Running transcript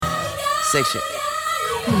6 shit.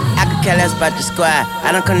 I could care less about your squad.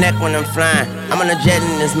 I don't connect when I'm flying. I'm on a jet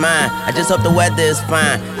in his mind. I just hope the weather is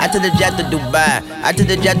fine. I took the jet to Dubai. I took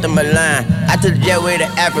the jet to Milan. I took the jet way to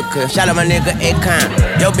Africa. Shout out my nigga Akon.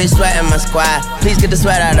 Yo, bitch, sweating my squad. Please get the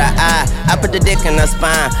sweat out of the eye. I put the dick in her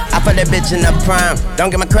spine. I put that bitch in the prime.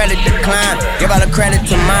 Don't get my credit decline. Give all the credit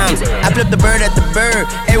to moms. I flip the bird at the bird.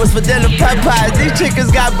 It was for dinner Popeyes. These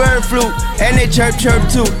chickens got bird flu. And they chirp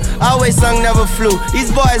too. Always sung, never flew.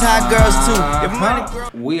 These boys hot girls too. If money grow.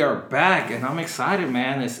 We are back, and I'm excited,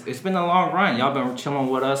 man. It's been a long run. Y'all been chilling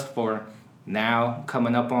with us for now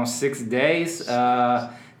coming up on 6 days.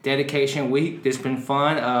 Dedication week. This been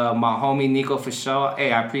fun. My homie Nico for sure.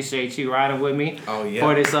 Hey, I appreciate you riding with me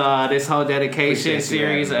for this whole dedication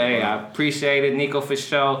series. Hey, I appreciate it, Nico for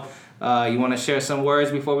sure. You want to share some words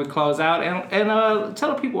before we close out and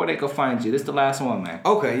tell the people where they can find you. This is the last one, man.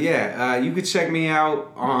 Okay, yeah. You can check me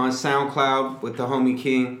out on SoundCloud with the homie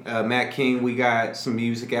King, Matt King. We got some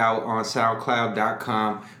music out on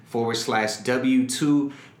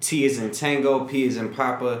SoundCloud.com/W2. T is in Tango, P is in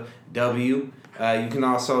Papa, W. You can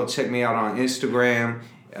also check me out on Instagram.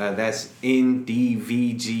 That's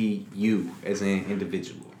NDVGU as in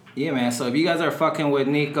individual. Yeah, man. So if you guys are fucking with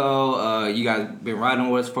Nico, you guys been riding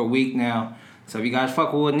with us for a week now. So if you guys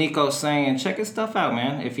fuck with what Nico's saying, check his stuff out,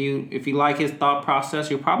 man. If you like his thought process,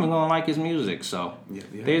 you're probably gonna like his music. So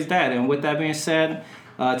there's that. And with that being said,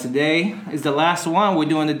 today is the last one. We're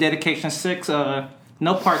doing the Dedication 6.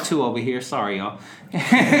 No part 2 over here. Sorry, y'all.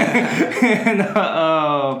 And,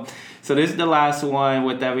 so this is the last one.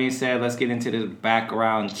 With that being said, let's get into this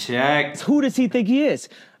background check. Who does he think he is?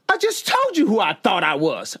 I just told you who I thought I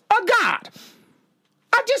was. A god.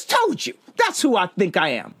 I just told you. That's who I think I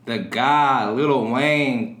am. The God, Lil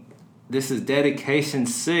Wayne. This is Dedication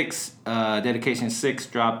 6. Dedication 6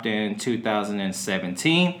 dropped in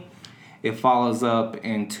 2017. It follows up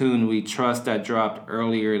in Tune We Trust that dropped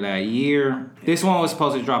earlier that year. This one was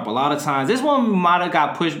supposed to drop a lot of times. This one might have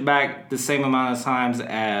got pushed back the same amount of times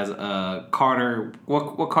as Carter.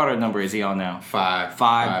 What Carter number is he on now? 5.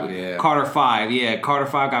 5, yeah. Carter 5, yeah. Carter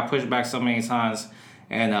 5 got pushed back so many times.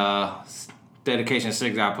 And Dedication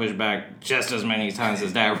 6 got pushed back just as many times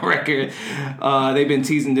as that record. They've been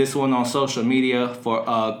teasing this one on social media for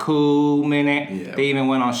a cool minute. Yeah. They even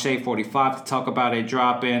went on Shade 45 to talk about it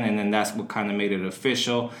dropping, and then that's what kind of made it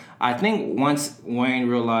official. I think once Wayne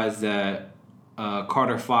realized that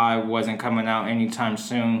Carter 5 wasn't coming out anytime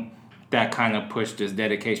soon, that kind of pushed this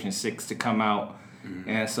Dedication 6 to come out. Mm-hmm.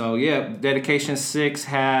 And so, yeah, Dedication 6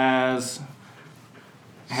 has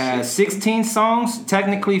 16 songs,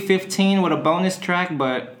 technically 15 with a bonus track,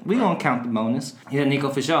 but we don't count the bonus. Yeah, Nico,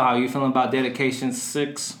 for sure, how are you feeling about Dedication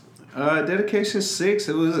 6? Dedication 6,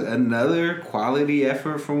 it was another quality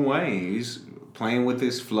effort from Wayne. He's playing with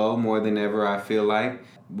his flow more than ever, I feel like.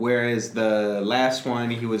 Whereas the last one,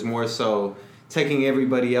 he was more so taking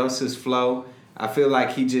everybody else's flow. I feel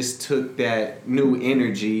like he just took that new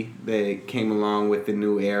energy that came along with the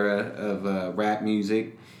new era of rap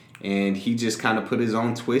music, and he just kind of put his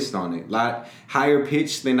own twist on it. A lot higher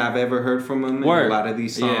pitched than I've ever heard from him in a lot of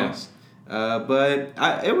these songs. Yeah. But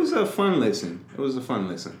it was a fun listen.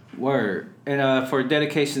 Word. And for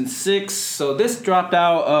Dedication 6, so this dropped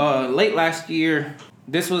out late last year.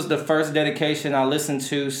 This was the first dedication I listened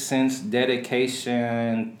to since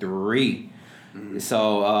Dedication 3. Mm-hmm.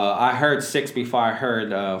 So I heard 6 before I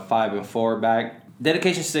heard 5 and 4 back.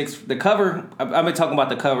 Dedication 6, the cover, I've been talking about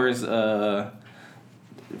the covers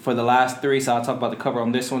for the last 3, so I'll talk about the cover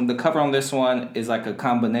on this one. The cover on this one is like a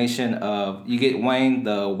combination of, you get Wayne,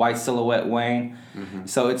 the white silhouette Wayne. Mm-hmm.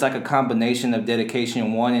 So it's like a combination of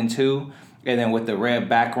Dedication 1 and 2. And then with the red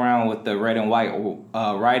background, with the red and white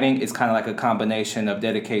writing, it's kind of like a combination of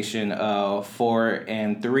Dedication 4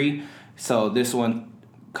 and 3. So this one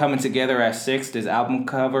coming together at 6, this album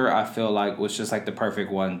cover, I feel like was just like the perfect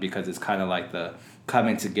one because it's kind of like the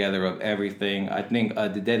coming together of everything. I think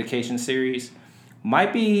the Dedication series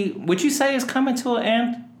might be, would you say, is coming to an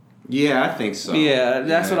end? Yeah, I think so. Yeah,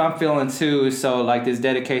 that's what I'm feeling too. So like this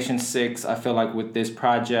Dedication 6, I feel like with this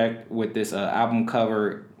project, with this album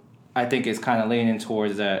cover, I think it's kind of leaning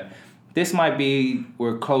towards that. This might be,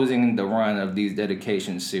 we're closing the run of these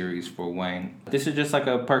Dedication series for Wayne. This is just like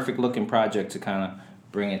a perfect looking project to kind of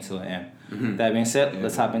bring it to an end. Mm-hmm. That being said,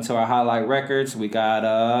 let's hop into our highlight records. We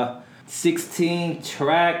got 16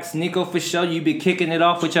 tracks. Nico, for sure, you be kicking it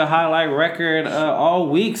off with your highlight record all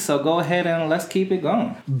week. So go ahead and let's keep it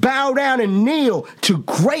going. Bow down and kneel to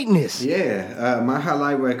greatness. Yeah, my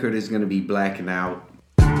highlight record is going to be Blacking Out.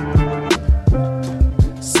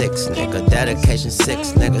 6, nigga, Dedication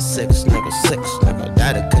 6, nigga, 6, nigga, 6, nigga,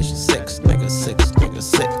 Dedication 6, nigga, 6, nigga,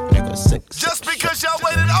 6, nigga, 6. Just because y'all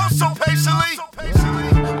waited oh so patiently.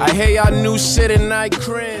 I hear y'all new shit and I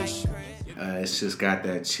cringe. It's just got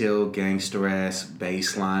that chill gangster ass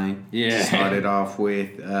bass line. Yeah. To start it off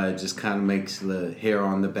with. Just kind of makes the hair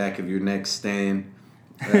on the back of your neck stand.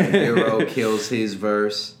 Hero kills his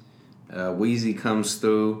verse. Weezy comes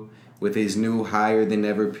through with his new higher than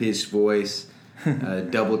ever pitched voice.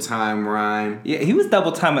 Double time rhyme. Yeah, he was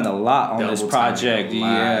double timing a lot on this project.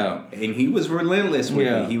 Yeah. And he was relentless with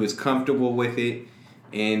Yeah. it. He was comfortable with it.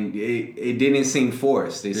 And it didn't seem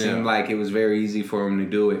forced. It seemed like it was very easy for him to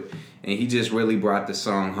do it. And he just really brought the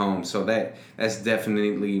song home. So that's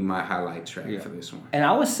definitely my highlight track for this one. And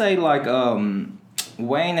I would say like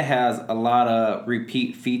Wayne has a lot of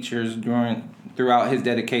repeat features throughout his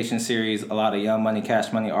dedication series. A lot of Young Money,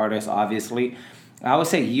 Cash Money artists, obviously. I would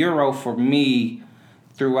say Euro for me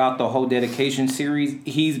throughout the whole dedication series,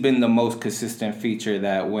 he's been the most consistent feature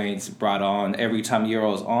that Wayne's brought on every time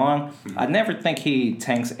Euro's on. Mm-hmm. I never think he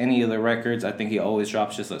tanks any of the records. I think he always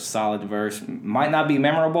drops just a solid verse. Might not be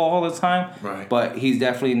memorable all the time, right, but he's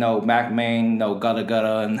definitely no Mac Main, no Gutta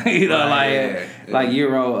Gutta, and like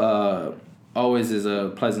Euro always is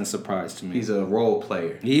a pleasant surprise to me. He's a role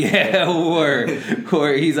player. Yeah,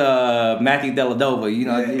 or he's a Matthew Dellavedova. You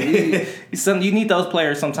know, you need those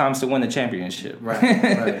players sometimes to win the championship.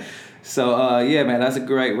 Right. So, yeah, man, that's a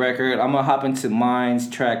great record. I'm going to hop into mine's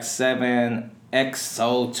track 7,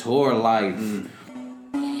 XO Tour Life.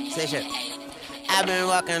 Say shit. I've been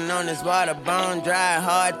walking on this water, bone dry,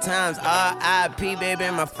 hard times, R.I.P.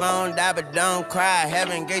 baby, my phone died, but don't cry.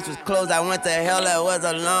 Heaven gates was closed, I went to hell, that was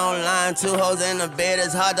a long line. 2 hoes in the bed,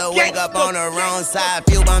 it's hard to wake up on the wrong side.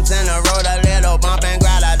 Few bumps in the road, a little bump and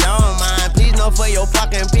grind, I don't mind. Please no for your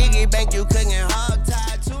fucking piggy bank, you couldn't hog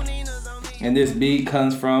tie. 2 Ninas on me. And this beat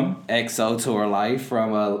comes from XO Tour Life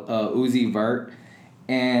from Uzi Vert.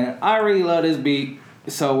 And I really love this beat.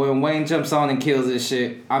 So when Wayne jumps on and kills this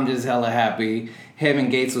shit, I'm just hella happy. Heaven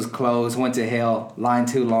gates was closed, went to hell, line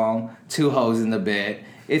too long, 2 hoes in the bed.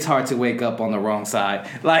 It's hard to wake up on the wrong side.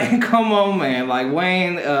 Like, come on, man. Like,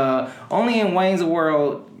 Wayne, only in Wayne's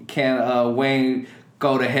world can Wayne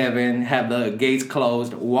go to heaven, have the gates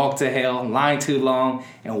closed, walk to hell, line too long,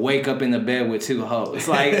 and wake up in the bed with 2 hoes.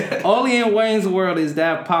 Like, only in Wayne's world is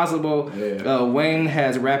that possible. Yeah. Wayne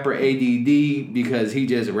has rapper ADD because he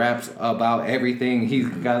just raps about everything. He's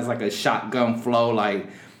got like a shotgun flow. Like,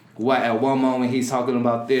 at one moment he's talking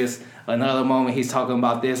about this, another moment he's talking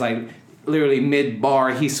about this. Like, literally mid-bar,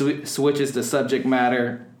 he switches the subject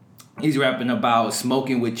matter. He's rapping about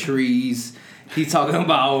smoking with trees. He's talking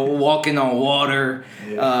about walking on water.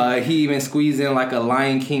 Yeah. He even squeezed in like a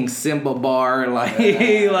Lion King Simba bar. Like,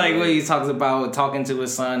 like when he talks about talking to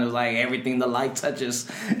his son, it was like everything the light touches.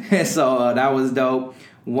 And so that was dope.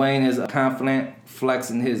 Wayne is confident,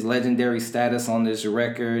 flexing his legendary status on this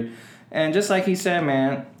record. And just like he said,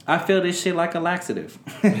 man, I feel this shit like a laxative.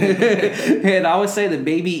 And I would say the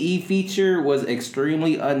Baby E feature was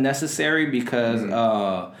extremely unnecessary because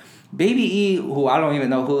Baby E, who I don't even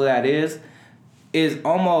know who that is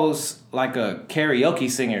almost like a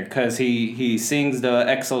karaoke singer because he sings the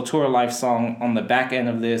XO Tour Life song on the back end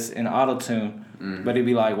of this in autotune. But he'd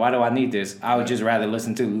be like, why do I need this? I would just rather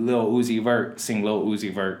listen to Lil Uzi Vert sing Lil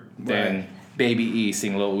Uzi Vert than Baby E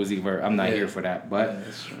sing Lil Uzi Vert. I'm not here for that. But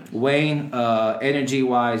Wayne,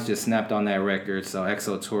 energy-wise, just snapped on that record. So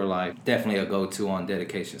XO Tour Life, definitely a go-to on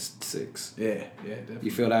Dedication 6. Yeah, definitely.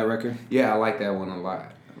 You feel that record? Yeah, I like that one a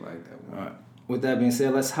lot. All right. With that being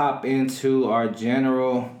said, let's hop into our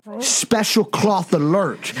general special cloth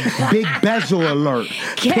alert, big bezel alert,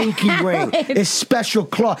 pinky ring. It's special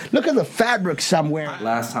cloth. Look at the fabric somewhere.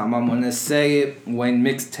 Last time I'm gonna say it. Wayne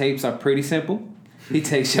mixtapes are pretty simple. He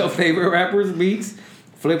takes your favorite rapper's beats,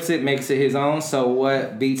 flips it, makes it his own. So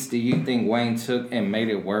what beats do you think Wayne took and made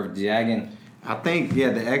it worth jagging? I think, the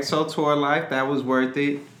XO Tour Life, that was worth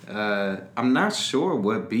it. I'm not sure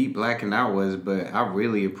what beat Blacking Out was, but I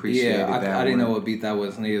really appreciated that one. I didn't know what beat that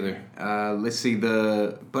was neither. Let's see,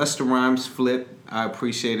 the Busta Rhymes flip, I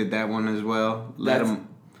appreciated that one as well.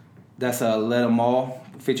 That's Let 'Em All,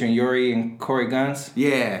 featuring Yuri and Corey Guns.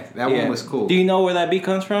 Yeah, that one was cool. Do you know where that beat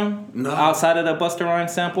comes from? No. Outside of the Busta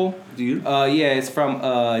Rhymes sample? Do you? Yeah, it's from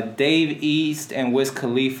Dave East and Wiz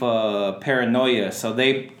Khalifa, Paranoia. So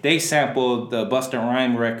they sampled the Busta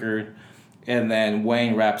Rhymes record, and then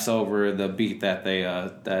Wayne raps over the beat that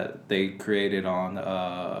they created on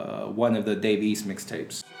one of the Dave East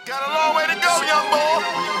mixtapes. Got a long way to go, young boy.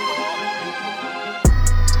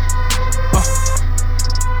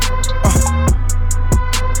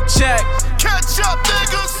 Check. Catch up,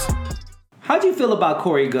 niggas. How'd you feel about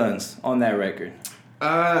Corey Guns on that record?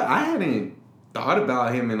 I hadn't thought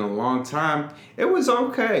about him in a long time. It was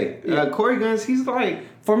okay. Corey Guns, he's like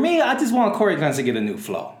For me, I just want Corey Guns to get a new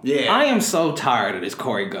flow. Yeah. I am so tired of this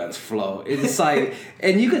Corey Guns flow. It's like,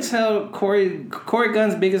 and you could tell Corey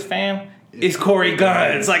Guns' biggest fan is Corey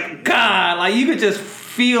Guns. Like, God, like you could just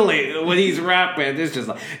feel it when he's rapping. It's just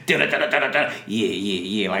like,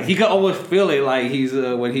 yeah. Like, you can always feel it like he's,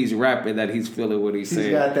 when he's rapping, that he's feeling what he's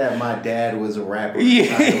saying. He's got that my dad was a rapper.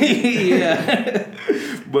 Yeah.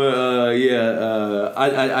 But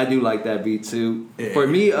I do like that beat too. Yeah. For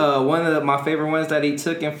me, one of my favorite ones that he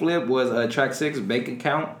took and flipped was track 6, Bank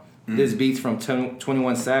Account. This beat's from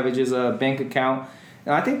 21 Savage's Bank Account.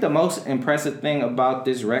 And I think the most impressive thing about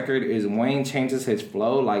this record is Wayne changes his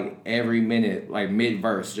flow like every minute, like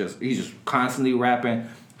mid-verse. He's just constantly rapping,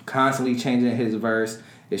 constantly changing his verse.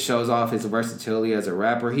 It shows off his versatility as a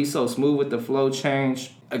rapper. He's so smooth with the flow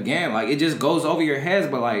change. Again, like it just goes over your heads,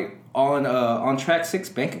 but like on track 6,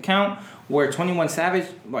 Bank Account, where 21 Savage,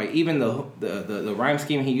 like even the rhyme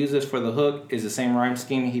scheme he uses for the hook is the same rhyme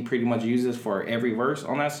scheme he pretty much uses for every verse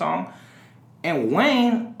on that song. And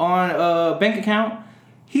Wayne on Bank Account,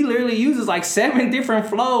 he literally uses like 7 different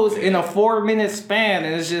flows in a 4-minute span,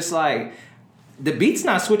 and it's just like the beat's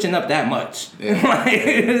not switching up that much. Yeah.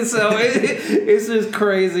 Like, so it's just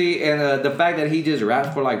crazy, and the fact that he just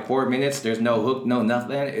raps for like 4 minutes, there's no hook, no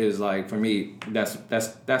nothing, is like, for me, that's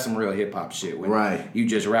some real hip hop shit. When right. You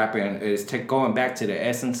just rapping, it's going back to the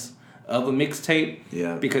essence of a mixtape.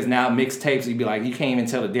 Yeah. Because now mixtapes, you'd be like, you can't even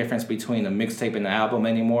tell the difference between a mixtape and the album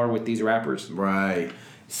anymore with these rappers. Right.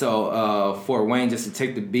 So for Wayne just to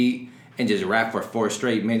take the beat and just rap for 4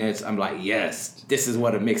 straight minutes, I'm like, yes, this is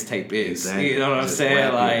what a mixtape is. Exactly. You know what I'm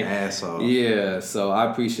saying? Like, ass off. Yeah. So I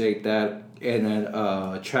appreciate that. And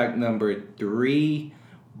then track number 3,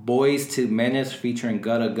 Boys to Menace featuring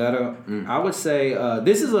Gutta Gutta. I would say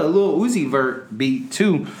this is a little Uzi Vert beat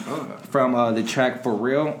too, from the track For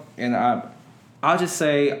Real. And I'll just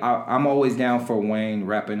say I'm always down for Wayne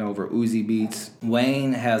rapping over Uzi beats.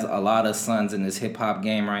 Wayne has a lot of sons in this hip hop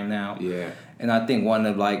game right now. Yeah. And I think one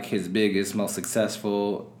of like his biggest, most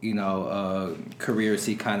successful, careers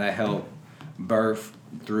he kind of helped birth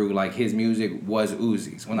through like his music was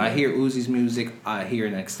Uzi's. When I hear Uzi's music, I hear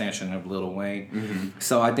an extension of Lil Wayne. Mm-hmm.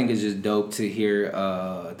 So I think it's just dope to hear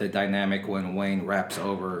the dynamic when Wayne raps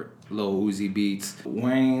over Lil Uzi beats.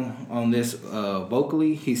 Wayne on this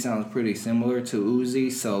vocally, he sounds pretty similar to Uzi.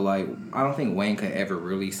 So like I don't think Wayne could ever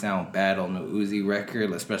really sound bad on the Uzi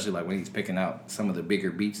record, especially like when he's picking out some of the bigger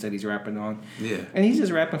beats that he's rapping on. Yeah. And he's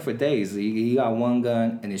just rapping for days. He got one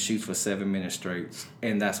gun and it shoots for 7 minutes straight.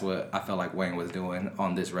 And that's what I felt like Wayne was doing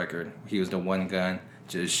on this record. He was the one gun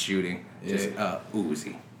just shooting, just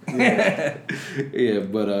Uzi. Yeah. Yeah,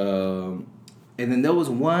 but and then there was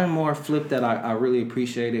one more flip that I really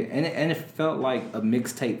appreciated, and it felt like a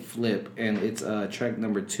mixtape flip, and it's track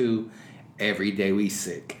number 2, Every Day We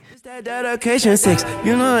Sick. It's that dedication 6,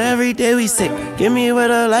 you know every day we sick. Give me with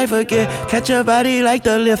a life again, catch your body like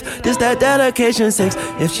the lift. This that dedication 6,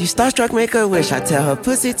 if she starstruck make her wish. I tell her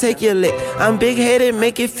pussy take your lick, I'm big headed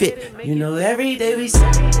make it fit. You know every day we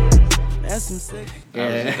sick. That's some sick. Yeah,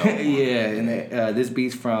 and this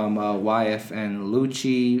beat's from YF and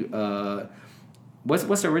Lucci. What's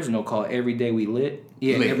the original called? Every Day We Lit?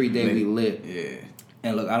 Yeah, Every Day We Lit. Yeah.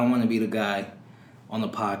 And look, I don't want to be the guy on the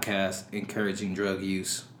podcast encouraging drug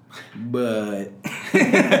use, but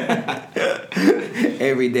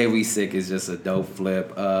Every Day We Sick is just a dope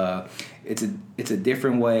flip. It's a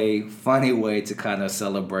different way, funny way to kind of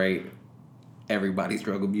celebrate everybody's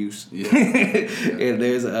drug abuse. Yeah. And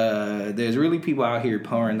there's really people out here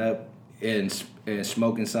pouring up and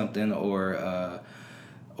smoking something or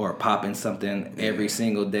popping something every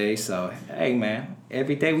single day. So, hey, man,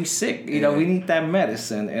 every day we sick. You know, we need that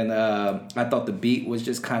medicine. And I thought the beat was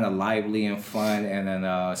just kind of lively and fun. And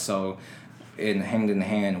then so in Hand in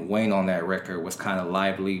Hand, Wayne on that record was kind of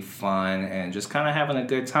lively, fun, and just kind of having a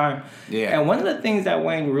good time. Yeah. And one of the things that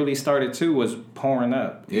Wayne really started, too, was pouring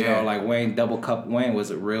up. You know, like Wayne, Double Cup Wayne was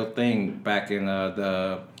a real thing back in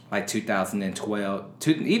the... like 2012,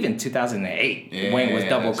 even 2008. Yeah, Wayne was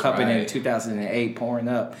double cupping in 2008, pouring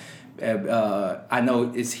up. I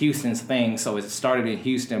know it's Houston's thing, so it started in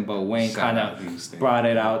Houston, but Wayne kind of brought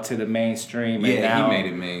it out to the mainstream. And now, he made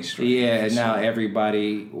it mainstream. Yeah, and now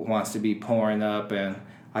everybody wants to be pouring up, and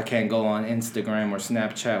I can't go on Instagram or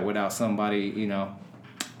Snapchat without somebody,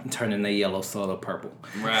 turning the yellow soda purple.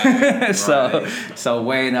 Right. So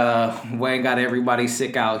Wayne got everybody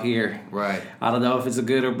sick out here. Right. I don't know if it's a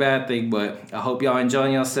good or bad thing, but I hope y'all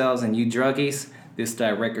enjoying yourselves, and you druggies, this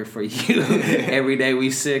that record for you. Every Day We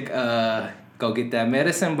Sick. Go get that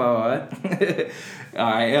medicine, boy.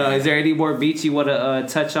 All right. Is there any more beats you want to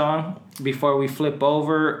touch on before we flip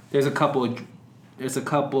over? There's a couple There's a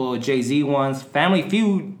couple Jay-Z ones. Family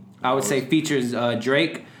Feud, I would say, features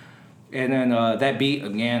Drake. And then that beat,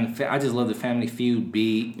 again, I just love the Family Feud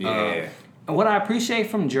beat. Yeah. What I appreciate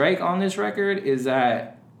from Drake on this record is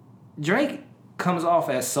that Drake comes off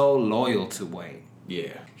as so loyal to Wayne.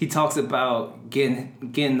 Yeah. He talks about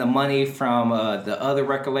getting the money from the other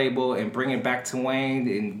record label and bring it back to Wayne,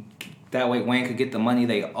 and that way Wayne could get the money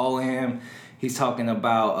they owe him. He's talking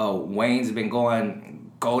about Wayne's been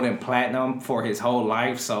going gold and platinum for his whole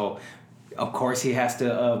life, so of course he has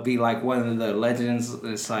to be like one of the legends.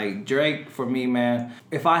 It's like Drake, for me, man,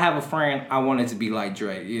 if I have a friend, I want it to be like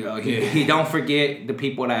Drake. You know, he don't forget the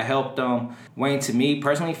people that helped him. Wayne, to me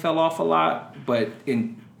personally, fell off a lot, but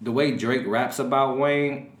in the way Drake raps about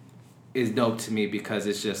Wayne is dope to me, because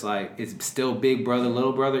it's just like, it's still big brother,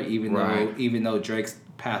 little brother, even though Drake's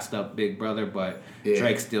passed up big brother, but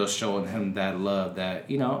Drake's still showing him that love that,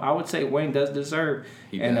 you know, I would say Wayne does deserve.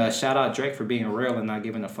 Shout out Drake for being real and not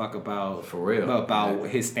giving a fuck about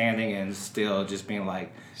his standing, and still just being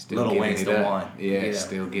like, Lil Wayne's the one. Yeah,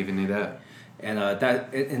 still giving it up. And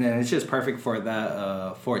then it's just perfect for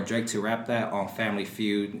that for Drake to rap that on Family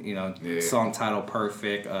Feud. You know, song title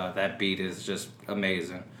perfect. That beat is just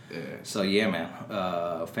amazing. Yeah. So yeah,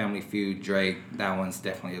 man. Family Feud, Drake. That one's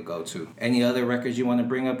definitely a go-to. Any other records you want to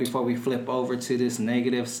bring up before we flip over to this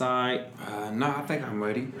negative side? No, I think I'm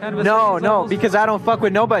ready. No, because I don't fuck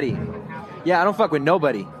with nobody. Yeah, I don't fuck with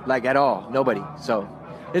nobody, like at all, nobody. So.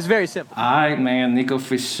 It's very simple. All right, man. Nico,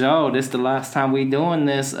 for sure. This the last time we doing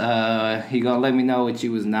this. He gonna let me know what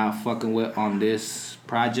you was not fucking with on this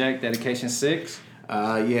project, Dedication 6.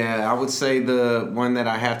 Yeah, I would say the one that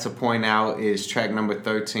I have to point out is track number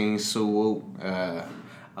 13, Suwoo.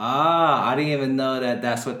 I didn't even know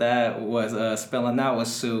that's what that was spelling out was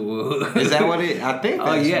Suwoo. Is that what it? I think that's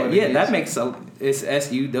what it is. That makes it's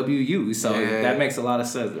SUWU, so that makes a lot of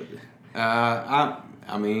sense.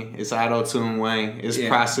 I mean, it's auto-tune Wayne. It's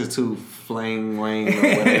prostitute flame Wayne or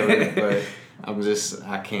whatever. But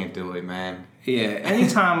I can't do it, man. Yeah,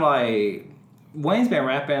 anytime like Wayne's been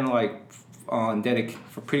rapping like on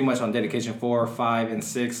pretty much on Dedication 4, 5, and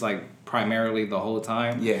 6, like primarily the whole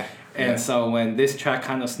time. Yeah. And so when this track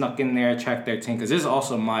kind of snuck in there, track 13, because this is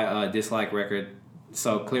also my dislike record,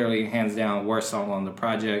 so clearly hands down worst song on the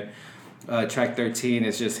project. Track 13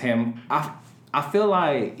 is just him. I feel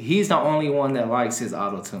like he's the only one that likes his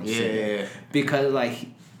auto-tune shit. Because, like,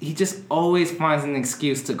 he just always finds an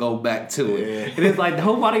excuse to go back to it. Yeah. And it's like,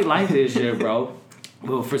 nobody likes this shit, bro.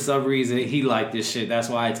 But for some reason, he liked this shit. That's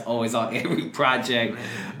why it's always on every project.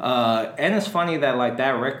 And it's funny that, like,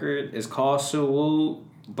 that record is called Suwoo,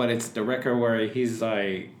 but it's the record where he's,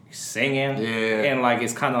 like, singing. Yeah. And, like,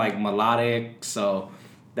 it's kind of, like, melodic. So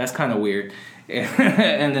that's kind of weird.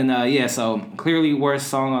 And then, so clearly worst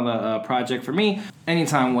song on the project for me.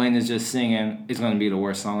 Anytime Wayne is just singing, it's going to be the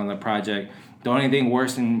worst song on the project. The only thing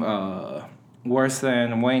worse than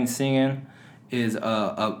Wayne singing is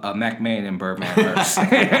a Mac Main and Birdman verse.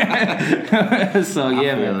 So,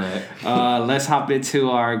 yeah, man. Let's hop into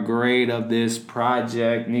our grade of this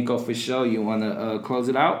project. Nico, for sure, you want to close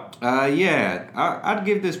it out? I'd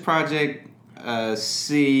give this project a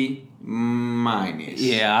C-.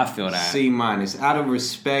 Yeah, I feel that. C-. Out of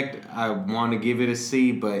respect, I want to give it a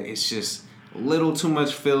C, but it's just a little too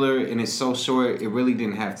much filler, and it's so short. It really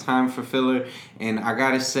didn't have time for filler. And I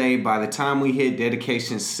gotta say, by the time we hit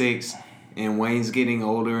Dedication 6, and Wayne's getting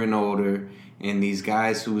older and older, and these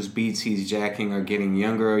guys whose beats he's jacking are getting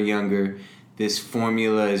younger or younger, this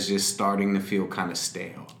formula is just starting to feel kind of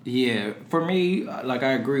stale. Yeah, for me, like,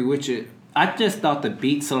 I agree with you. I just thought the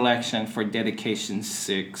beat selection for Dedication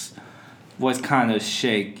 6 was kind of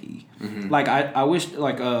shaky. Mm-hmm. Like I wish,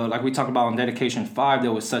 like we talked about on Dedication 5,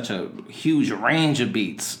 there was such a huge range of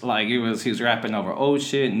beats. Like he was rapping over old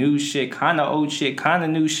shit, new shit, kind of old shit, kind of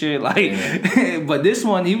new shit. Like, but this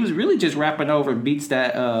one he was really just rapping over beats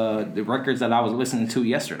that the records that I was listening to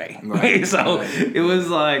yesterday. Right. So it was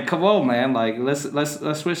like, come on, man, like let's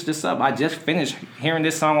switch this up. I just finished hearing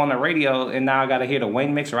this song on the radio, and now I got to hear the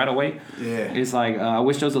Wayne mix right away. Yeah, it's like I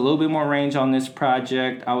wish there was a little bit more range on this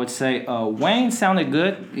project. I would say Wayne sounded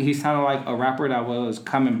good. He sounded like a rapper that was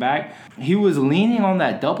coming back. He was leaning on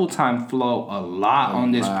that double time flow a lot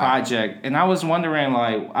on this project, and I was wondering,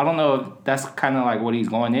 like, I don't know if that's kind of like what he's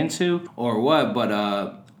going into or what,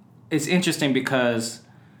 but it's interesting because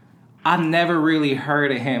I've never really heard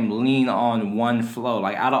of him lean on one flow.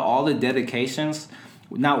 Like, out of all the dedications,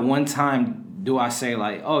 not one time do I say,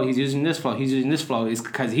 like, oh, he's using this flow, he's using this flow. It's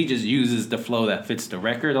because he just uses the flow that fits the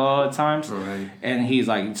record all the times. Right. And he's,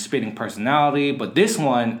 like, spitting personality. But this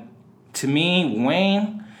one, to me,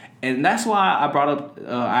 Wayne, and that's why I brought up,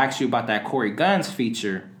 I asked you about that Corey Guns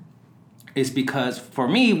feature. is because for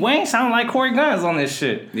me, Wayne sounded like Corey Guns on this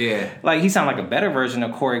shit. Yeah. Like he sounded like a better version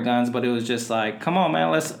of Corey Guns, but it was just like, come on,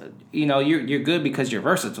 man, let's, you're good because you're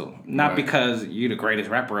versatile, not because you're the greatest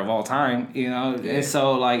rapper of all time, And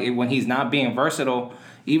so like when he's not being versatile,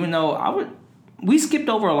 even though we skipped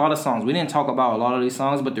over a lot of songs. We didn't talk about a lot of these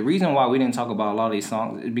songs, but the reason why we didn't talk about a lot of these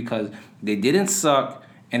songs is because they didn't suck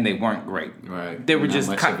and they weren't great. Right. They were Not just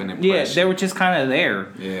much of an impression. they were just kind of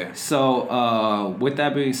there. Yeah. So with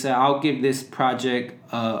that being said, I'll give this project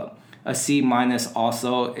a C-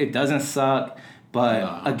 also. It doesn't suck,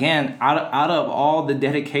 but again, out of all the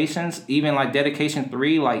dedications, even like Dedication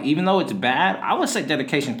 3, like even though it's bad, I would say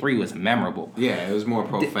Dedication 3 was memorable. Yeah, it was more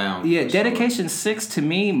profound. Dedication 6 to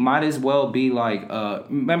me might as well be like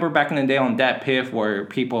remember back in the day on Dat Piff where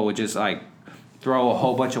people would just like throw a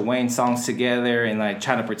whole bunch of Wayne songs together and like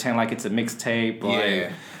try to pretend like it's a mixtape.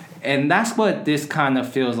 Like, and that's what this kind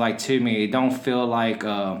of feels like to me. It don't feel like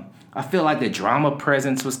I feel like the drama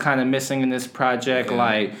presence was kind of missing in this project.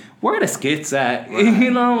 Like, where are the skits at?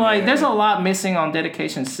 Right. There's a lot missing on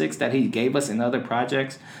Dedication 6 that he gave us in other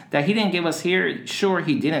projects that he didn't give us here. Sure,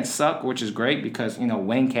 he didn't suck, which is great because,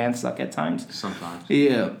 Wayne can suck at times. Sometimes.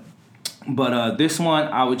 Yeah. But this one,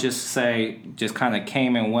 I would just say, just kind of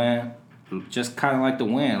came and went. Just kind of like the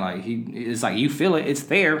wind. Like, it's like you feel it, it's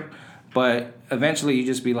there, but eventually you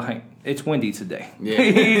just be like, it's windy today. Yeah.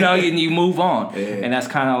 And you move on. Yeah. And that's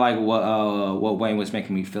kind of like what Wayne was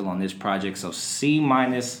making me feel on this project. So C-.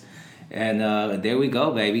 And there we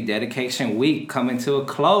go, baby. Dedication week coming to a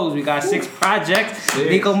close. We got 6 projects.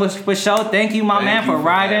 Nico for sure. Thank you, my man, for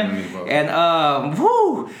riding. Me, and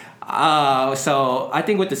so I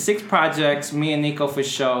think with the 6 projects, me and Nico for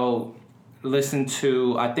sure listened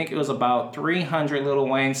to, I think it was about 300 Lil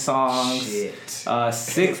Wayne songs.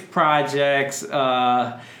 6 projects.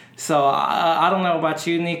 So I don't know about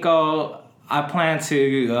you, Nico. I plan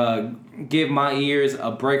to give my ears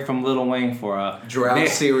a break from Lil Wayne for a drought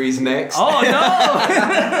series next. Oh no!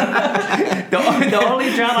 the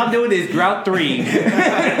only drought I'm doing is drought 3,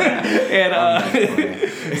 and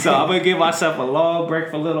so I'm gonna give myself a long break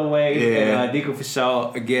for Lil Wayne. Yeah. And Nico for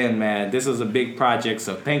sure. Again, man, this was a big project,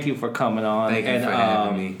 so thank you for coming on. Thank you for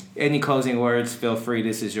having me. Any closing words? Feel free.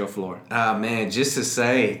 This is your floor. Man, just to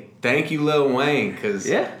say thank you, Lil Wayne, because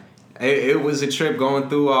it was a trip going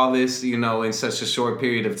through all this, in such a short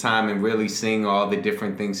period of time and really seeing all the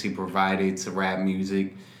different things he provided to rap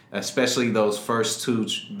music, especially those first two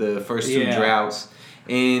droughts.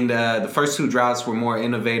 And the first 2 droughts were more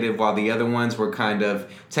innovative while the other ones were kind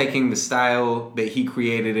of taking the style that he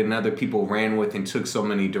created and other people ran with and took so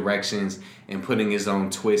many directions and putting his own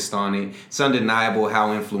twist on it. It's undeniable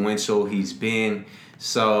how influential he's been.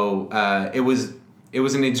 So it was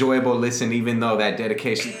an enjoyable listen, even though that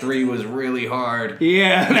Dedication 3 was really hard.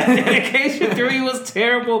 Yeah, that Dedication 3 was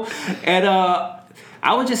terrible. And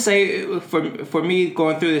I would just say, for me,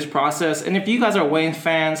 going through this process, and if you guys are Wayne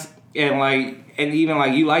fans, and even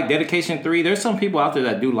like you like Dedication 3, there's some people out there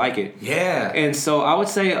that do like it. Yeah. And so I would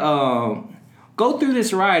say, go through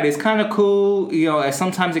this ride. It's kind of cool, as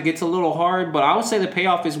sometimes it gets a little hard, but I would say the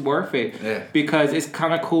payoff is worth it. Yeah. Because it's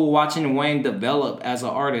kind of cool watching Wayne develop as an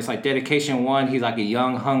artist. Like Dedication 1, he's like a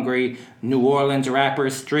young, hungry New Orleans rapper,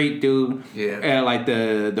 street dude. Yeah. And like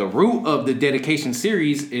the root of the Dedication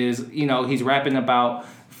series is, he's rapping about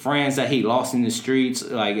friends that he lost in the streets,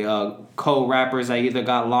 like co-rappers that either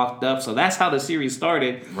got locked up. So that's how the series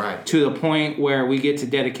started. Right. To the point where we get to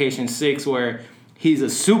Dedication 6 where he's a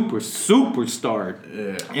superstar.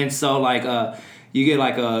 Yeah. And so you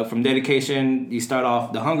get from Dedication, you start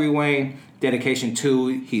off the Hungry Wayne. Dedication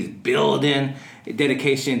 2, he's building.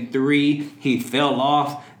 Dedication 3, he fell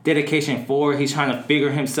off. Dedication 4, he's trying to figure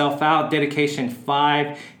himself out. Dedication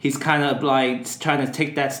 5, he's kind of trying to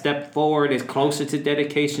take that step forward. It's closer to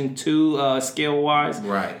Dedication 2 skill-wise.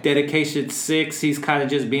 Right. Dedication 6, he's kind of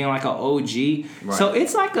just being like an OG. Right. So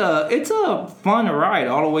it's a fun ride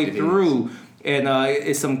all the way through. Is. And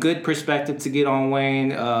it's some good perspective to get on Wayne.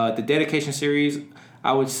 The Dedication series,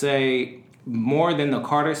 I would say, more than the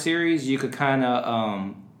Carter series, you could kind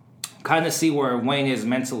of see where Wayne is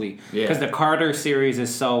mentally. Because the Carter series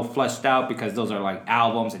is so fleshed out because those are like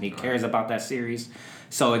albums and he cares about that series.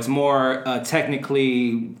 So it's more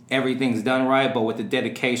technically everything's done right. But with the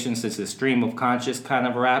Dedication, since it's stream of conscious kind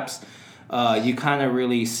of raps, you kind of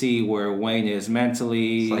really see where Wayne is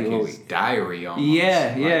mentally. It's like his diary almost.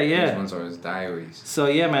 Yeah. These ones are his diaries. So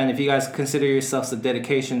yeah, man, if you guys consider yourselves a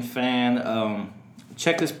Dedication fan,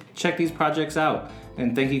 check these projects out.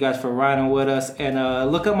 And thank you guys for riding with us. And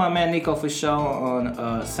look up my man Nico for Show on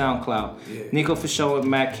SoundCloud. Yeah. Nico for Show with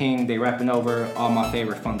Matt King. They rapping over all my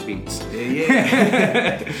favorite funk beats.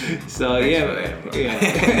 Yeah. So yeah.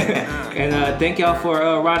 And thank y'all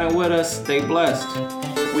for riding with us. Stay blessed.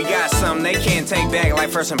 We got something they can't take back like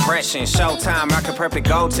first impression. Showtime, Rocket Perfect,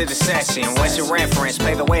 go to the session. What's your reference?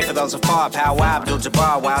 Pave the way for those afar. Pow wow,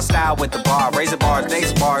 Abdul-Jabbar, wild style with the bar. Razor bars,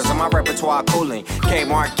 dace bars, on my repertoire cooling.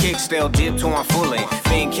 Kmart kick, still dip to I'm fooling.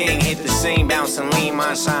 Being king, hit the scene, bouncing lean.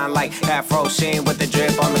 Mine shine like Afro Sheen with the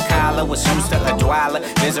drip on the collar. Was used to a dweller.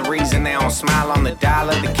 There's a reason they don't smile on the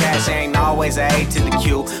dollar. The cash ain't always a A to the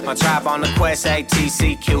Q. My tribe on the quest,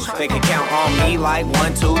 ATCQ. They can count on me like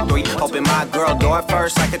 1, 2, 3. Open my girl door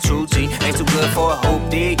first like a true G. Ain't too good for a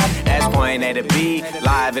hoop D. That's point A to B.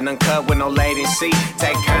 Live and uncut with no latency.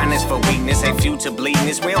 Take kindness for weakness. Ain't future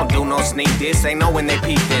bleedness. We don't do no sneak this. Ain't know when they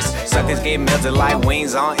peep this. Suckers get melted like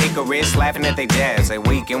wings on Icarus. Laughing at they jazz. They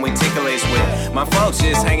weak and we ticklish with my folks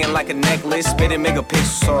just hanging like a necklace. Spitting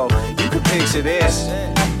megapixels so you can picture this.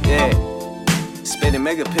 Yeah. Spitting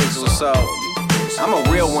megapixels so I'm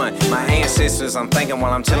a real one. My ancestors, I'm thinking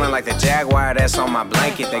while I'm chilling like the Jaguar that's on my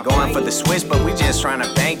blanket. They going for the Swiss, but we just trying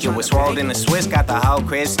to bank it. What's rolled in the Swiss, got the whole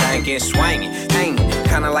Chris stankin', swinging, hanging,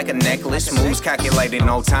 kinda like a necklace. Moves calculated,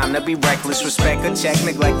 no time to be reckless. Respect a check,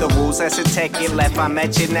 neglect the rules, that's a tech. Get left, I'm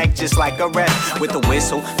at your neck just like a rep. With the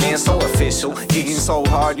whistle, being so official. Gigging so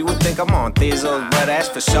hard, you would think I'm on Thizzle, but that's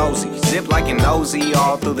for showsy. Zip like a nosy,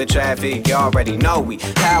 all through the traffic, you already know we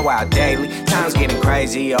pow out daily. Time's getting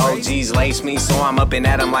crazy, OGs lace me, so I'm up and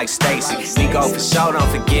at 'em like Stacy. Nico for show, don't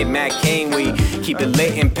forget Matt King. We keep it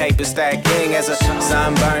lit in paper stacking as a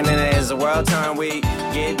sun burning as the world turn. We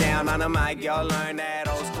get down on the mic, y'all learn that.